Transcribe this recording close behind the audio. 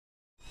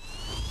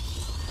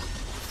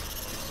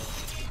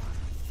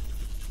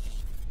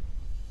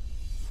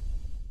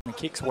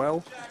He kicks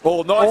well.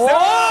 Oh, nice.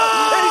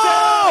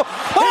 Oh!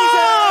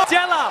 He's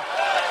Della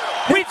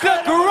with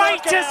the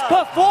greatest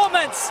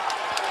performance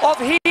of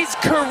his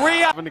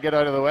career. Having to get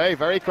out of the way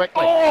very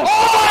quickly. Oh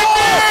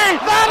my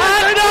God!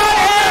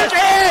 That is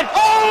in!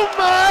 Oh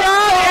my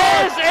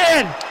That is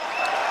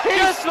in!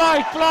 Just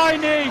like fly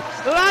knee,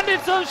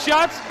 landed some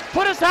shots,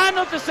 put his hand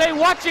up to say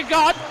what you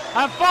got,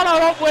 and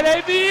followed up with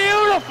a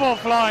beautiful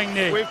flying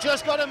knee. We've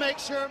just got to make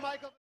sure,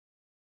 Michael.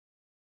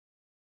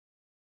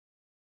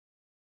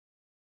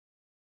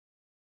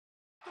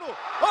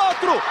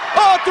 Outro!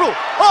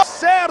 Oh,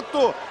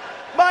 certo!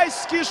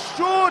 Mas que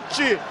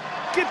chute!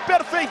 Que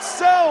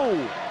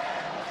perfeição!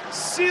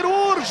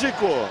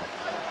 Cirúrgico!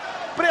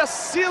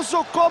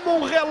 Preciso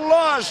como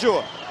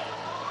relógio!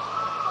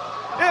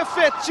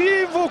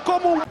 Efetivo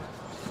como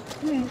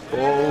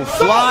Oh,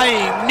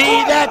 flying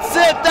knee, that's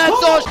it,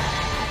 that's all.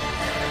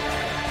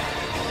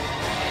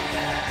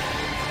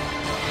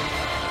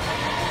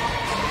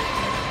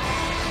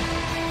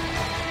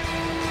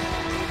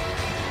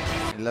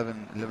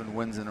 11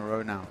 wins in a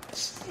row now.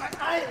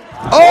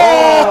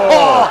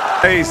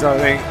 Oh! Knees, I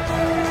think.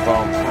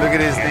 Look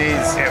at his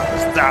knees. It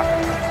was that.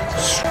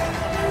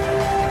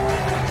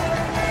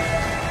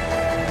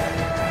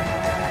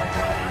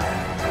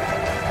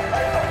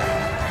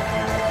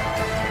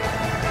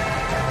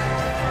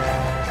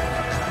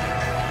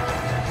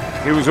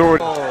 'He was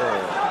already.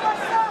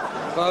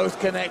 Both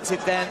connected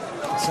then.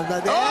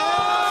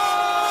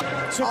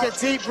 Took a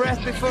deep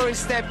breath before he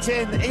stepped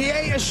in. He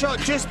ate a shot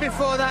just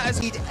before that. As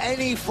he'd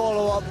any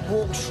follow-up,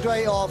 walk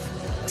straight off.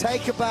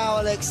 Take a bow,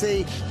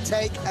 Alexei.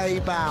 Take a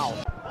bow.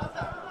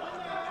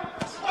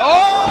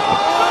 Oh!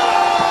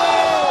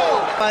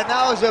 And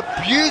that was a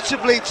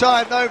beautifully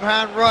timed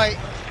overhand right.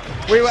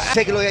 We were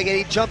take a look again.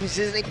 He jumped his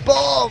scissors.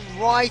 Boom!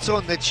 Right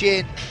on the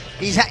chin.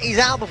 He's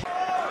out before.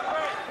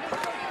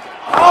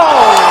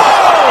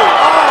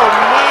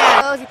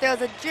 He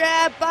throws a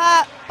jab,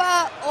 but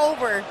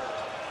over.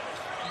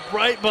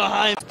 Right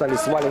behind. Стали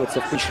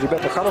сваливаться в пыч.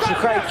 Ребята, хороший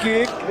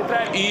хай-кик.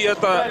 И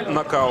это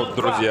нокаут,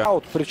 друзья.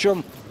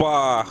 Причем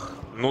Бах!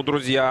 Ну,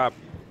 друзья,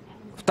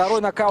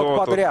 второй нокаут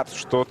подряд.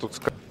 Что тут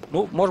сказать?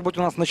 Ну, может быть,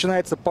 у нас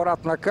начинается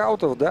парад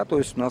нокаутов, да? То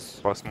есть у нас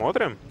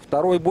Посмотрим.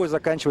 второй бой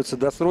заканчивается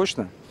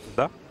досрочно.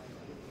 Да.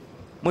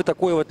 Мы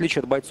такое, в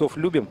отличие от бойцов,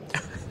 любим.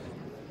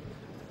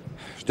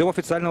 Ждем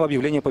официального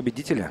объявления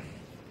победителя.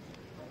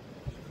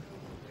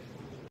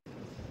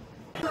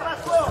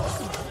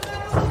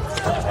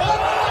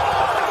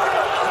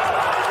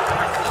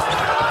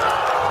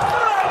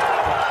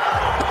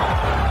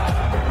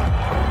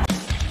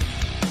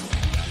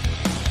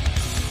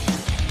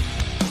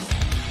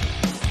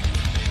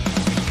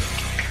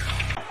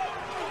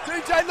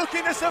 DJ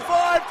looking to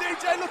survive.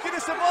 DJ looking to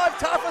survive.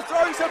 Tafa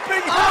throwing some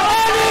big.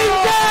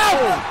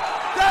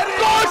 That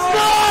is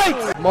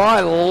right.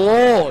 My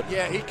lord.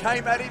 Yeah, he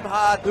came at him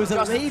hard. There was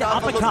a lead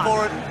uppercut.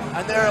 For it,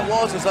 and there it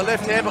was. It was a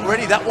left hand, but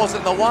really that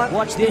wasn't the one.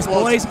 Watch this,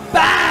 boys.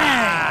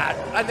 Bang!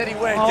 And then he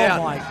went Oh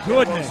down. my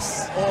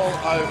goodness. All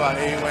over,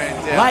 he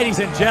went down. Ladies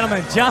and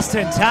gentlemen,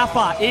 Justin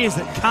Tafa is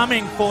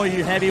coming for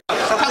you, heavy.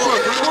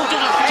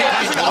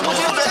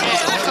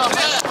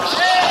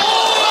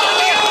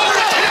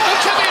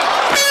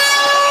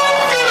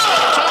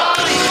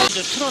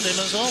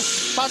 틀어내면서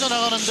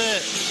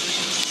빠져나가는데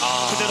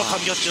그대로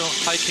감겼죠.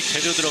 하이킥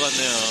제대로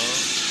들어갔네요.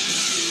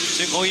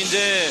 지금 거의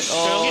이제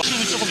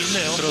힘이 조금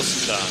있네요.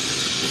 그렇습니다.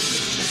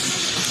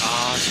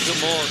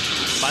 지금 뭐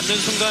맞는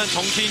순간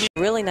정신이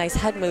Really nice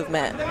head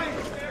movement.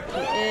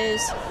 He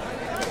is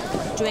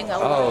doing a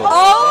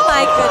Oh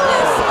my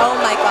goodness. Oh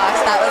my gosh,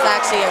 that was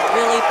actually a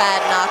really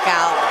bad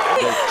knockout.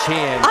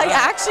 I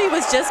actually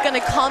was just going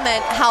to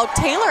comment how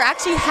Taylor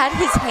actually had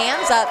his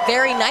hands up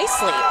very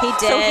nicely. He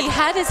did. So he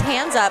had his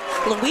hands up.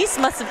 Luis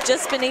must have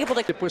just been able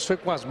to... Depois foi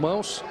com as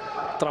mãos,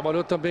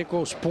 trabalhou também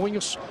com os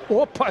punhos.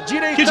 Opa,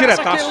 direitaça Que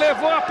diretaço.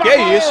 levou a Que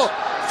é isso?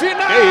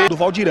 Final! Que é isso? Do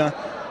Valdiran.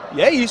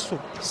 E é isso.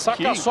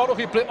 Saca só no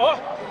replay. Ó,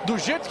 do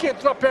jeito que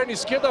entrou a perna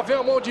esquerda,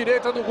 veio a mão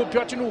direita do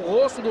Rupiotti no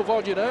rosto do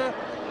Valdiran.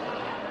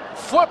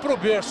 Foi pro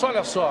berço,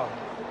 olha só.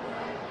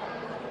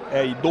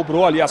 E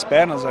dobrou ali as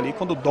pernas ali.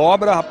 Quando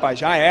dobra, rapaz,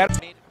 já era.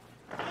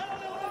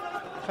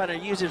 Trying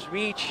to use his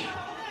reach.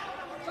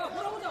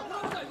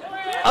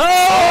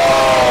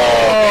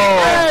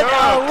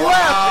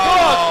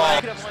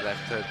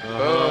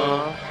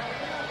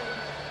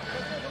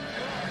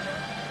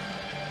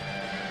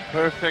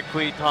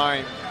 perfectly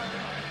timed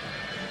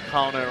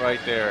counter right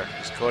there.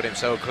 Just caught him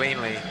so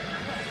cleanly.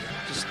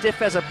 Just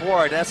stiff as a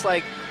board. That's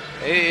like.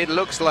 It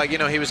looks like, you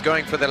know, he was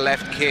going for the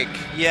left kick.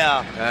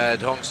 Yeah.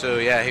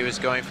 Dongsu, yeah, he was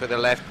going for the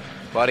left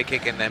body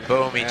kick, and then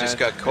boom, he just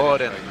got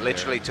caught and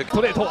literally took.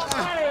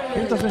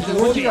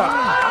 動きが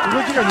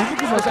鈍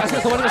くなって足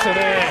が止まりましたよ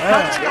ね。パ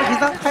ンチから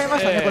膝変えま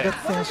したね、これ選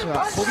手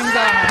は。飛び膝。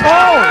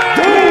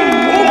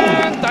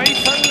第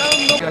3ラウ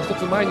ンドが一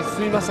つ前に進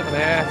みましたか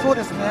ね。そう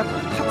ですね。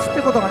勝つっ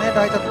てことがね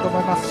大事だと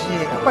思いますし、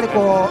やっぱり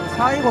こう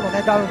最後の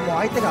ねダウンも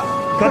相手が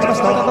勝ちま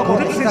したところ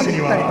で膝でい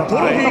ったりと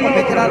か、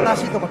ベテランら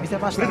しいところ見せ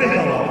ましたね。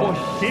もう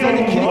膝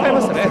に切り替え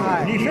ましたね。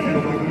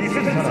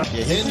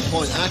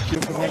Point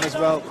accurate from him as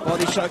well.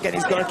 Body shot again.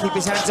 He's got to keep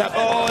his hands up.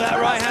 Oh, that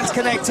right hand's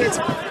connected.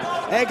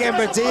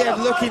 Egenberdiev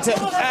looking to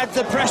add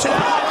the pressure.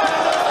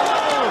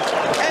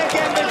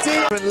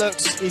 Egenberdiev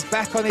looks. He's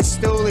back on his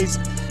stool. He's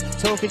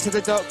talking to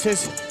the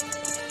doctors.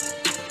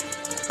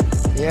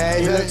 Yeah,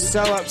 he looks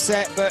so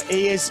upset, but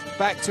he is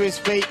back to his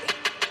feet.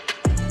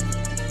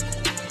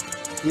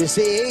 You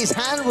see, his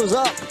hand was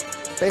up.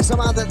 They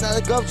somehow the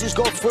glove just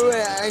got through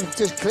it and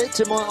just clicked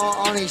him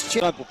on his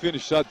chin. Po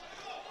finish sad.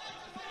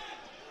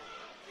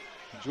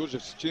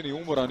 Đurđev se čini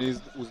umoran i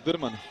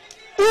uzdrman.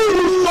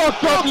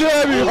 Kakav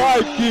lijevi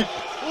high kick!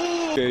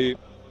 I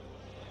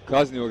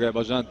kaznio ga je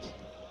Bažant.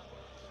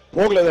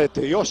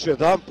 Pogledajte još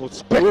jedanput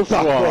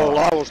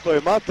spektakularno ovo što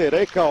je Matej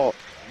rekao.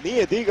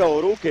 Nije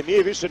digao ruke,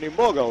 nije više ni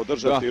mogao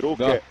držati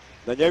ruke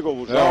na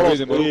njegovu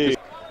žalost.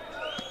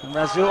 Oh,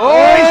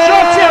 he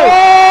shot it!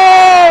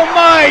 Oh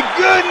my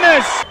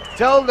goodness!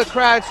 Dull the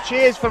crowd's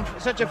cheers from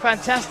such a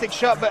fantastic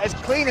shot, but as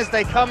clean as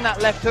they come,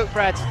 that left hook,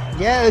 Brad.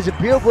 Yeah, it's a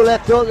beautiful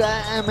left hook.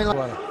 I mean,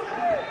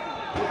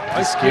 a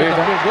esquerda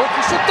pegou,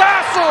 que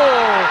chutaço!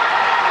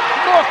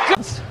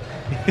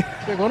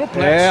 Pegou no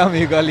plex. É,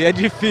 amigo, ali é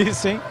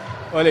difícil, hein?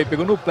 Olha aí,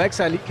 pegou no plex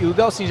ali. E o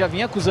Dalsin já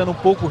vinha acusando um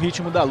pouco o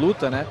ritmo da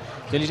luta, né?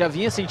 Ele já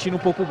vinha sentindo um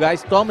pouco o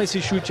gás, toma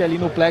esse chute ali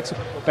no plexo,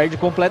 perde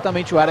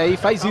completamente o ar aí e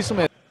faz isso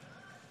mesmo.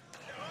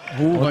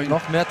 Und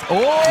noch mehr. Oh,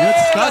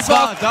 das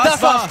war,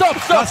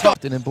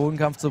 stopp! In den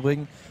Bodenkampf zu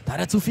bringen. Da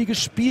hat er zu viel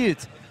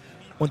gespielt.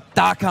 Und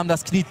da kam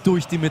das Knie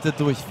durch die Mitte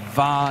durch.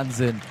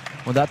 Wahnsinn.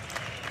 Und da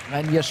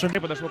rein я schon.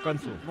 Подошло к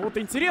концу. Ну вот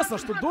интересно,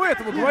 что до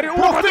этого говорил.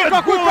 Ух ты,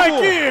 какой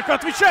хайкик!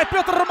 Отвечает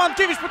Петр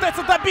Романкевич,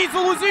 пытается добить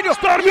Залузиню.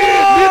 Стормит!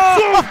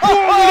 Лицом в пол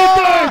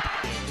летает!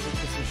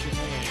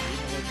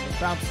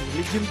 Танцы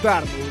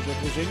легендарные уже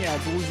движения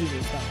от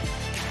Залузини.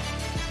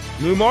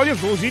 Ну и молодец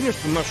Залузини,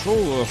 что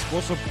нашел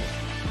способ.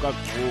 Как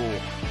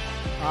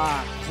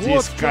здесь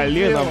вот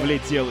колено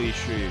влетело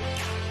еще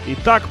и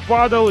так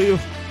падал, и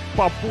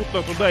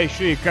попутно туда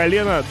еще и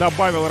колено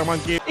добавил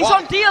Романкевич. He's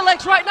on deer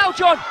legs right now,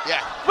 John.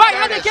 Yeah. Right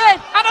hand again,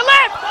 and a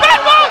left.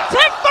 Bend one,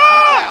 tick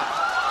four,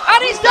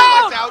 and he's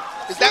down.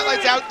 Is that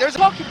lights out? There's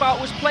talking about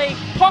was playing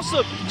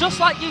possum,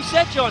 just like you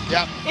said, John.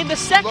 Yeah. In the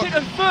second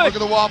and third. Look at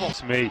the wobble.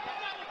 It's me.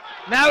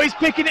 Now he's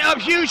picking it up,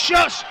 huge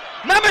shots.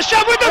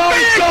 Mamashov with the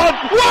finish.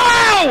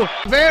 Wow!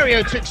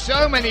 Vario took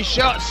so many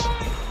shots.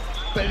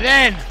 But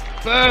then,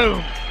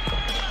 boom!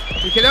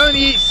 He can only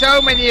eat so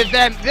many of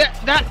them.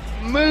 That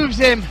moves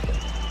him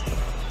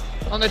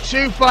on a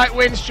 2-fight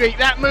win streak.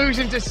 That moves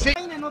him to 6.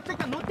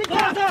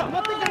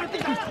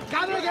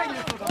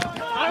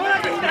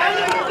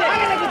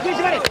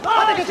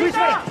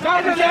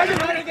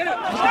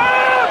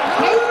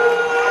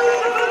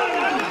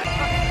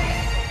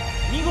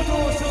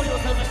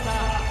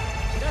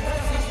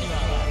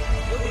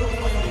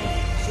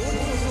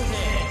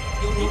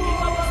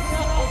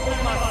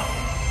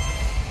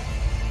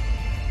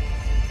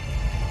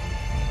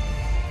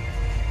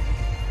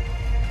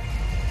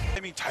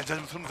 잘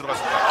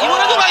들어갔습니다.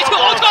 이번에도 라이트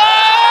어터!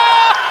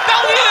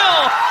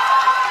 다운이에요!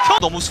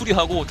 너무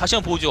수리하고 다시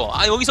한번 보죠.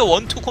 아 여기서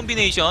원투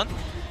콤비네이션.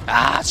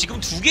 아 지금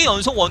 2개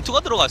연속 원투가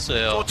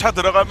들어갔어요. 쫓아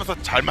들어가면서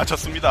잘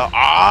맞췄습니다.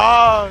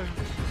 아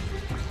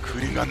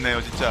그림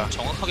같네요 진짜.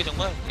 정확하게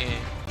정말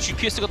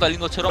GPS가 달린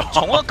것처럼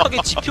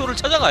정확하게 지표를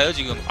찾아가요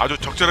지금. 아주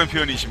적절한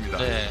표현이십니다.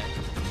 네.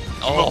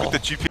 그때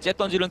GPS 잽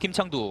던지는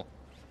김창두.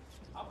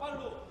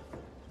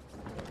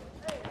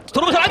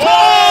 들어오면서 라이트!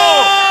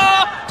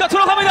 자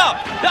들어갑니다.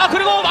 야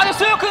그리고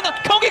맞았어요. 그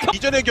경기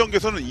이전의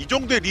경기에서는 이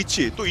정도의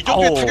리치 또 이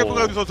정도의 타격을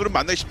가진 선수를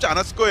만나기 쉽지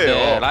않았을 거예요.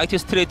 네, 라이트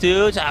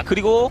스트레이트. 자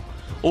그리고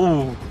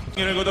오.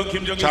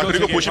 자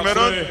그리고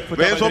보시면은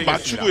왼손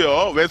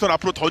맞추고요. 왼손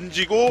앞으로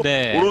던지고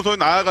오른손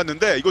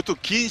나아갔는데 이것도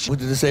긴 Would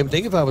do the same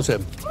thing if I was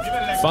him.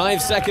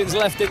 5 seconds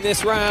left in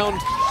this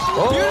round.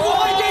 Oh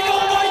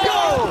my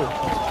God!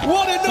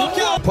 What a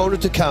knockout!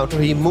 Opponent to counter,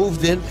 he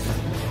moved in,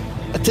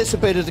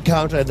 anticipated the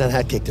counter and then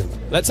head kicked him.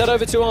 Let's head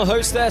over to our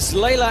hostess,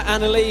 Layla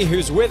Annalee,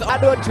 who's with us.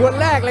 โดนชวน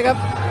แรกเลยครับ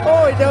โอ้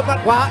ยเดินหมัด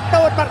ขวาโด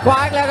นหมัดขวา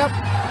อีกแล้วครับ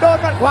โดน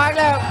หมัดขวาอีก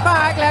แล้วมา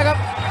อีกแล้วครับ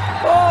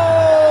โอ้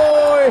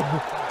ย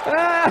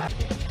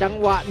จัง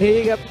หวะนี้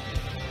ครับ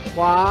ข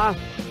วา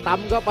ต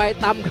ำเข้าไ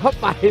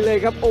ปเลย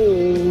ครับโอ้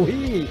ย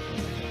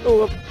ดู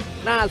ครับ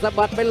หน้าสะ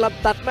บัดเป็นล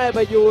ำตัดแม่ป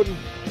ระยูน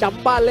จ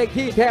ำบ้านเลข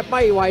ที่แทบไ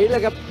ม่ไหวเล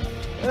ยครับ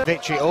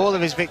Victory, all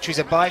of his victories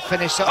are by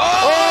finish.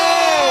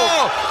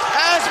 Oh!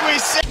 As we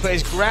see, but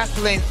he's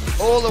grappling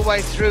all the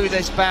way through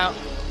this bout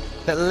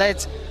that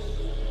led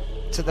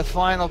to the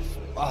final.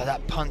 Oh,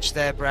 that punch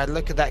there, Brad.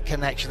 Look at that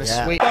connection. The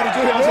sweep.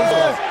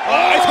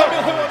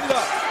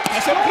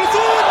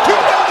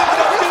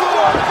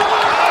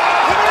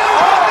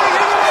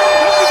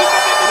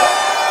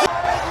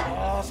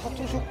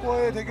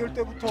 선수의 대결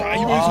때부터 자,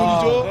 이번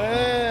손이죠.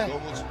 네.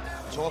 너무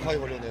정확하게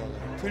걸렸네요.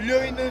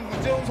 들려있는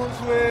문재훈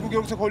선수의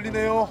여기서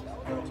걸리네요.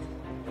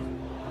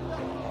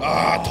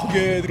 아,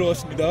 턱에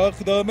들어갔습니다.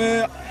 그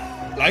다음에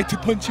라이트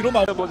펀치로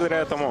마무리.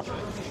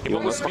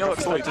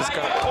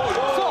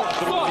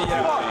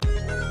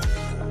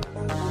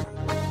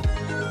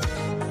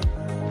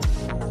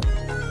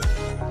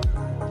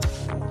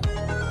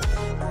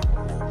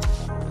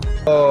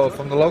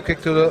 From the low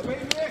kick to the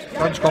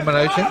punch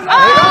combination.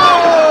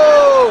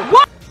 Oh!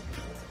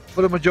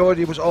 For the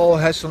majority, it was all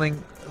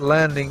hassling,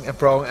 landing, and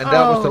throwing, and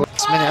that was the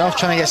last minute off,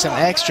 trying to get some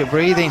extra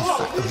breathing.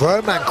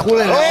 Roman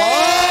calling it.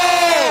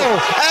 Oh!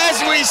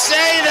 As we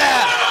say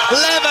that,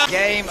 Lever.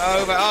 Game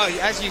over. Oh,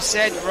 as you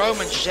said,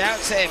 Roman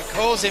shouts at him,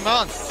 calls him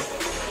on.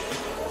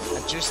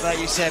 And just like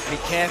you said, be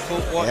careful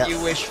what you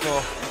wish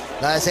for.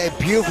 That's a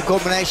beautiful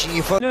combination.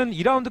 는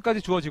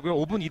 2라운드까지 주어지고요.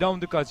 5분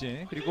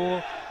 2라운드까지.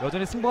 그리고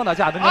여전히 승부가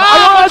나지 않으면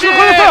지금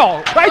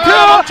걸렸어요. 라이트.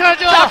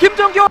 자,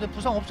 김정규.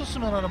 부상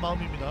없었으면 하는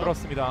마음입니다.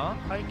 그렇습니다.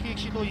 하이킥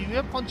시도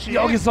이후에 펀치.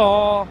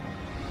 여기서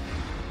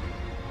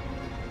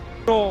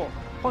또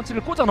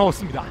펀치를 꽂아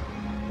넣었습니다.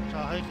 자,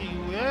 하이킥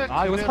이후에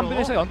여기서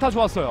 3분에서 연타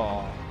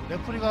좋았어요.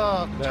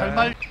 레프리가 잘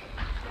말.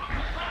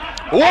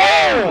 오!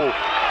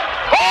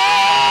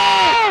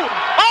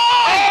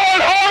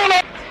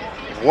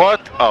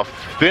 What a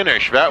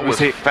finish. That was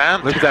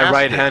fantastic. Look at that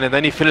right hand, and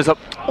then he finishes up.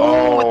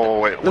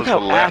 Oh, it look was how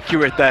left.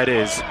 accurate that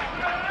is.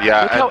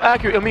 Yeah. Look how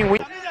accurate. I mean,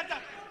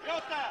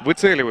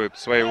 выцеливают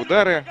свои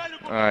удары,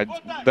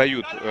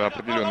 дают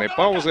определенные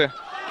паузы.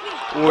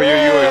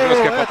 Ой-ой-ой,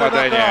 жесткое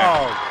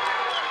попадание.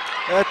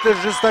 Это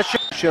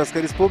жесточайшей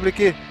Чешской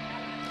Республики.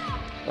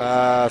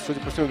 Судя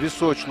по всему, в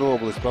височную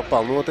область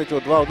попал. Ну вот эти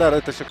вот два удара,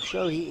 это все... Oh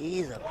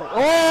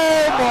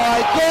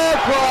my God,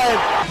 Brian!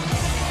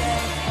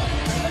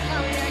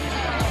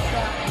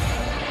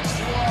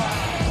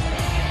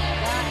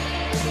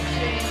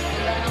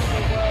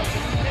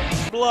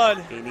 Blood.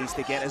 He needs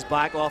to get his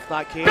back off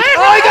that cage.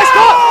 Oh, he gets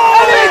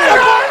caught!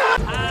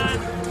 And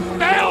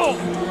fell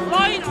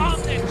right on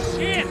the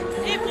chin.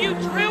 If you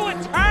drew a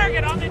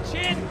target on the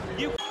chin,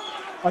 you...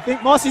 I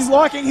think Mossy's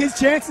liking his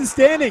chances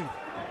standing.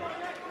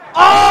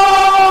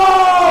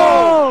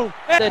 Oh!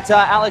 That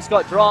Alex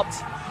got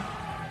dropped.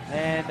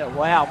 And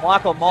wow,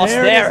 Michael Moss,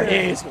 there it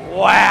is.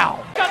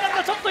 Wow.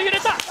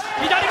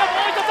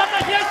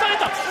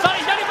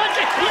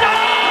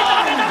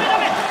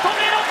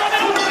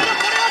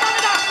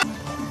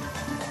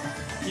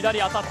 左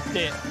当たっ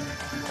て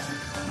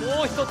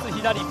もう一つ左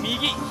右左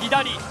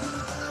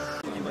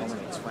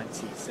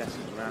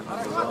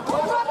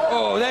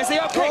Oh, there's the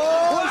up kick.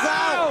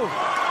 Wow!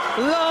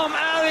 Lom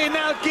Ali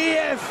now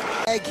Kiev.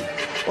 Egg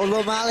or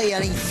O'Malley,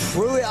 and he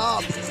threw it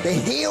up. The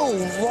heel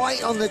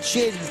right on the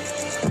chin.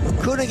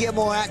 Couldn't get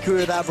more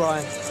accurate with that,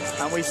 Brian.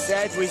 And we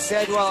said,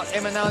 well,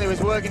 Imanali was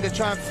working to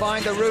try and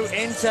find a route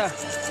into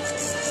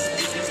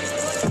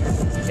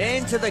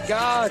the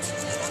guard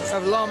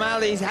of Lom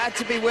Ali. He's had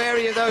to be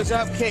wary of those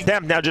up kicks.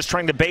 Them now just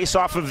trying to base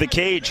off of the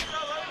cage.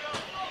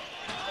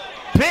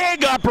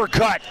 Big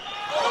uppercut.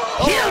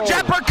 Huge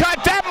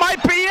uppercut. That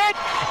might be it.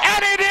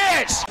 And it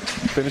is.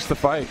 Finish the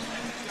fight.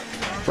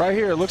 Right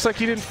here. It looks like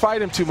he didn't fight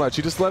him too much.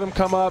 He just let him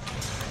come up,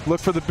 look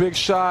for the big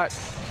shot.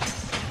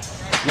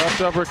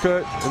 Left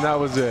uppercut, and that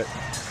was it.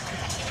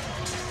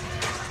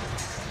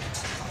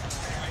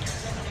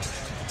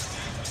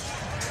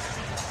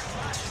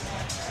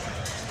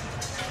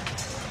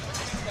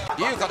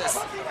 Ryuka です。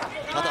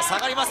まだ下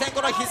がりません。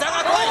この膝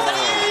が怖い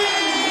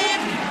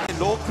左。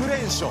6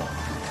連勝。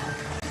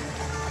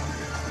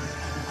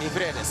インフ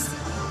レーです。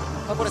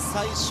これ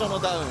最初の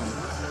ダウン。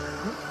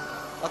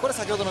これ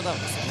先ほどのダウン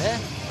ですよね。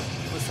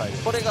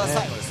これが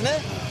最後ですね。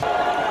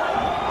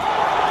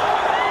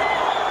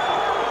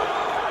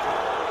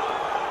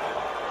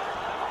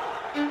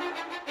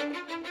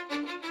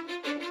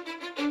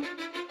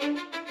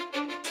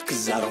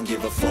Cause I don't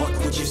give a fuck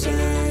what you say.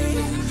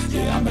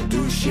 Yeah, I'ma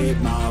do shit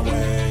my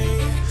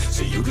way.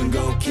 So you can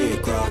go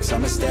kick rocks,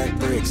 I'ma stack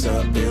bricks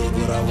up, build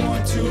what I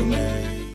want to make.